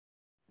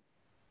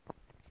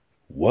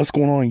What's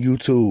going on,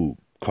 YouTube?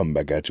 Coming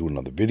back at you with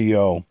another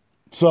video.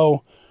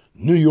 So,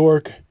 New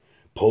York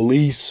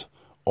police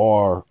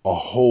are a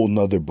whole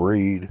nother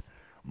breed.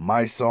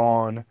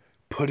 MYSONNE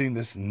putting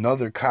this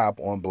another cop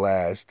on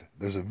blast.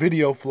 There's a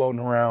video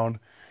floating around.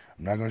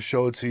 I'm not going to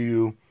show it to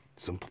you.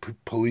 Some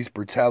police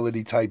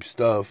brutality type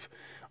stuff.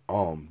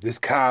 This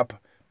cop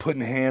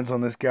putting hands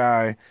on this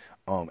guy,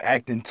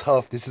 acting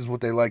tough. This is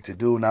what they like to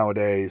do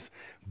nowadays.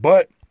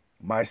 But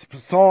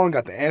MYSONNE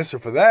got the answer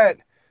for that.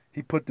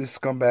 He put this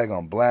scumbag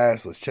on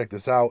blast. Let's check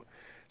this out.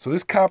 So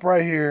this cop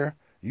right here,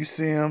 you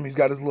see him. He's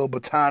got his little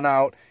baton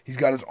out. He's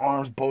got his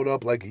arms bowed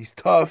up like he's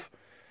tough.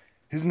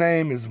 His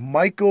name is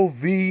Michael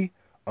V.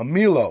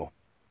 Amilo.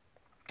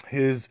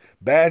 His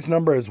badge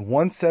number is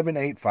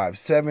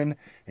 17857,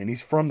 and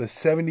he's from the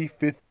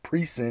 75th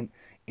Precinct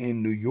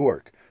in New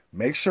York.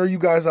 Make sure you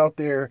guys out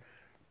there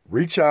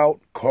reach out,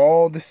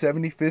 call the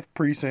 75th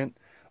Precinct.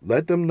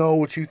 Let them know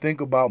what you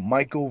think about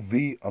Michael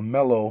V.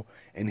 Amilo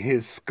and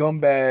his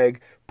scumbag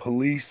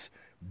police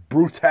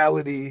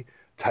brutality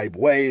type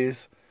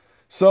ways.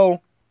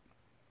 So,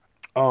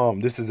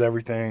 this is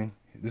everything.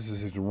 This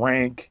is his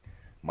rank.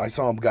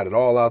 MYSONNE got it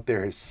all out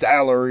there. His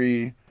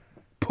salary,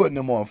 putting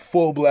him on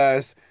full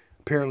blast.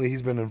 Apparently,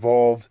 he's been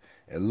involved,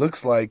 it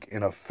looks like,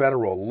 in a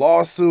federal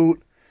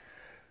lawsuit.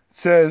 It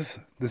says,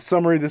 the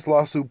summary of this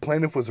lawsuit: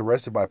 plaintiff was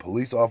arrested by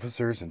police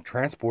officers and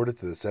transported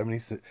to the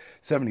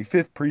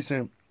 75th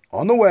Precinct.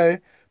 On the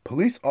way,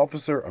 police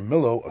officer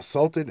Amilo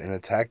assaulted and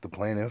attacked the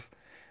plaintiff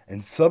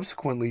and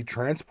subsequently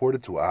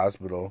transported to a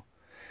hospital.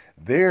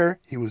 There,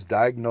 he was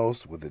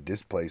diagnosed with a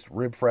displaced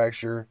rib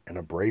fracture and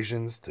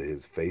abrasions to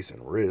his face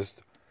and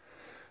wrist.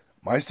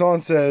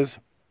 MYSONNE says,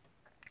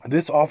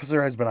 this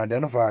officer has been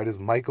identified as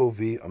Michael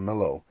V.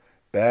 Amilo,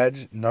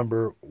 badge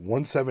number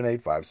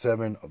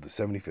 17857 of the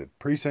 75th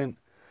Precinct.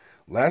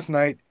 Last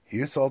night,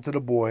 he assaulted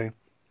a boy.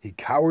 He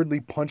cowardly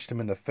punched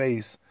him in the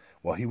face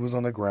while he was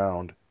on the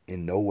ground,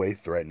 in no way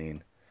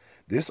threatening.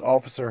 This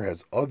officer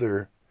has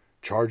other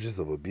charges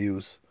of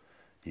abuse.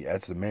 He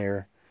adds the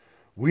mayor,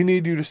 we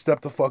need you to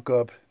step the fuck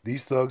up.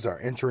 These thugs are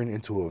entering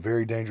into a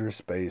very dangerous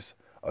space,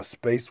 a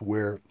space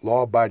where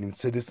law-abiding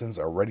citizens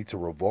are ready to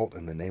revolt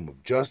in the name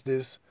of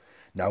justice.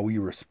 Now we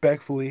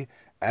respectfully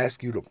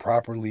ask you to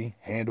properly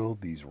handle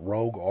these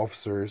rogue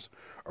officers,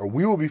 or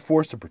we will be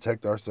forced to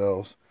protect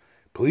ourselves.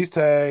 Please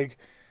tag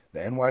the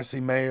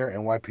NYC mayor,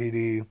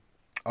 NYPD.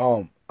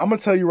 I'm going to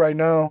tell you right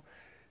now,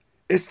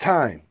 it's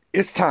time.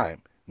 It's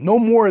time. No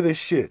more of this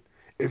shit.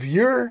 If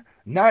you're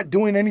not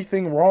doing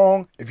anything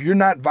wrong, if you're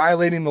not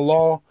violating the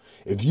law,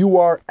 if you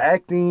are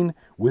acting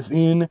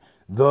within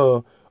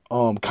the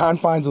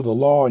confines of the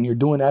law and you're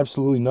doing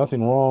absolutely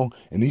nothing wrong,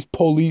 and these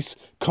police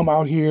come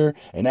out here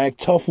and act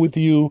tough with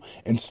you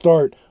and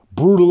start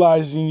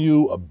brutalizing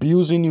you,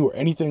 abusing you, or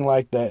anything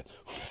like that,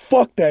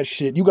 fuck that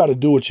shit. You got to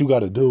do what you got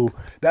to do.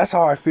 That's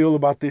how I feel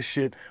about this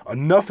shit.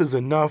 Enough is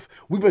enough.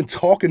 We've been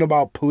talking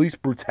about police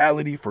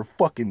brutality for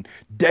fucking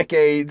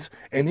decades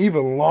and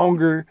even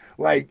longer.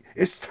 Like,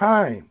 it's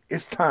time.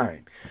 It's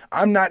time.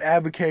 I'm not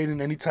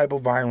advocating any type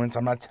of violence.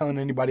 I'm not telling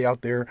anybody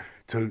out there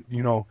to,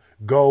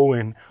 go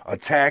and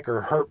attack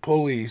or hurt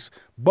police.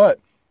 But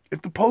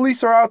if the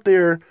police are out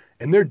there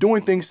and they're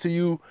doing things to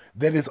you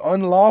that is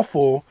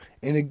unlawful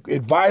and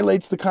it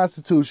violates the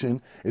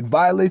Constitution, it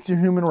violates your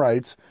human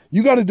rights,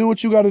 you got to do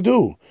what you got to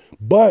do.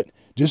 But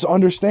just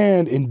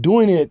understand, in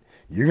doing it,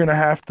 you're going to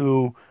have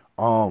to,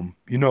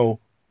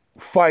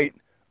 fight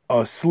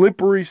a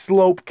slippery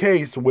slope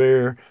case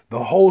where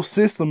the whole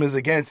system is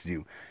against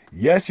you.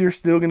 Yes, you're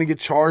still going to get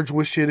charged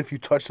with shit if you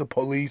touch the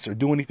police or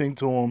do anything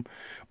to them.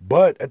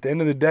 But at the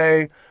end of the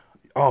day,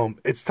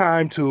 it's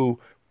time to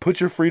put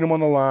your freedom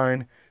on the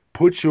line,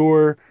 put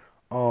your,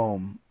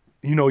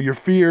 your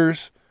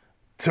fears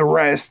to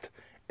rest,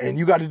 and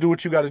you got to do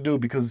what you got to do,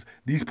 because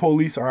these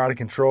police are out of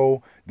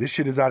control. This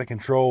shit is out of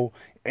control.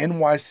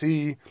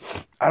 NYC,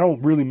 I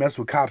don't really mess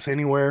with cops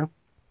anywhere.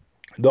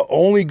 The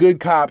only good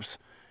cops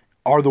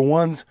are the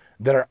ones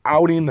that are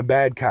outing the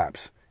bad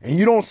cops. And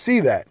you don't see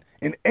that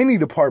in any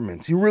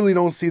departments. You really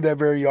don't see that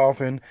very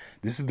often.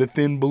 This is the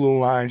thin blue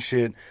line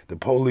shit. The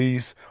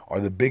police are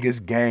the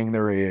biggest gang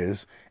there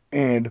is,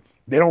 and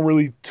they don't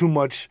really too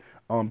much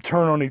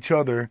turn on each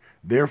other.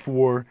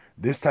 Therefore,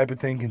 this type of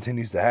thing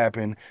continues to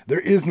happen. There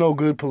is no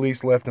good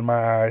police left in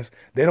my eyes.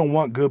 They don't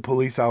want good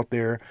police out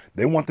there.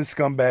 They want the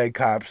scumbag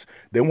cops.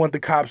 They want the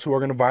cops who are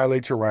going to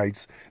violate your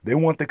rights. They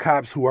want the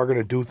cops who are going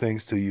to do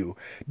things to you,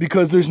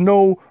 because there's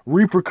no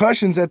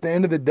repercussions at the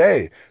end of the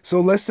day.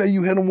 So let's say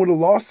you hit them with a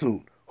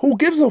lawsuit. Who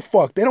gives a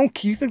fuck? They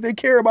don't. You think they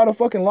care about a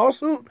fucking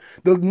lawsuit?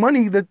 The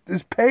money that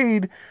is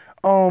paid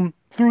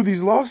through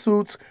these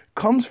lawsuits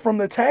comes from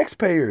the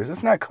taxpayers.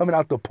 It's not coming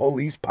out the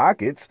police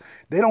pockets.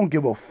 They don't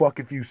give a fuck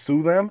if you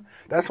sue them.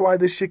 That's why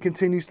this shit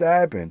continues to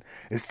happen.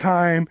 It's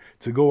time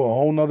to go a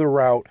whole nother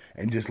route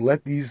and just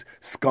let these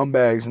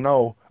scumbags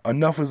know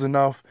enough is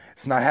enough.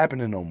 It's not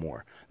happening no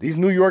more. These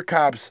New York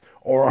cops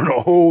are on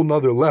a whole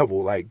nother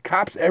level. Like,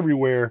 cops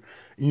everywhere,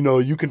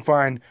 you can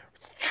find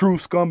true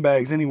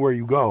scumbags anywhere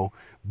you go.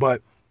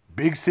 But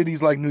big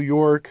cities like New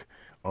York,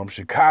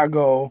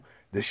 Chicago,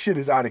 The shit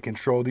is out of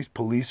control. These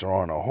police are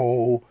on a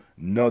whole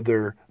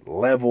nother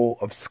level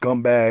of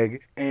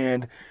scumbag,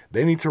 and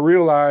they need to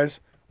realize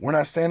we're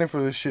not standing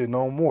for this shit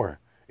no more.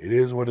 It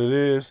is what it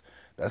is.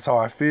 That's how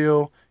I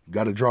feel. You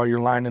got to draw your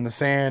line in the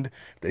sand.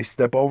 If they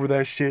step over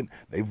that shit,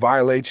 they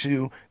violate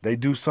you, they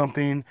do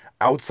something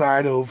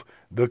outside of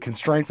the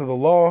constraints of the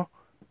law,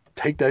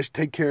 take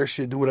care of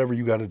shit, do whatever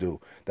you got to do.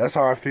 That's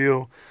how I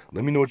feel.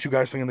 Let me know what you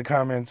guys think in the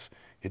comments.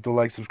 Hit the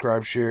like,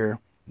 subscribe, share,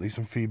 leave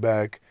some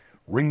feedback.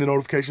 Ring the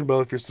notification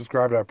bell if you're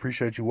subscribed. I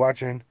appreciate you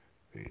watching.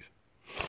 Peace.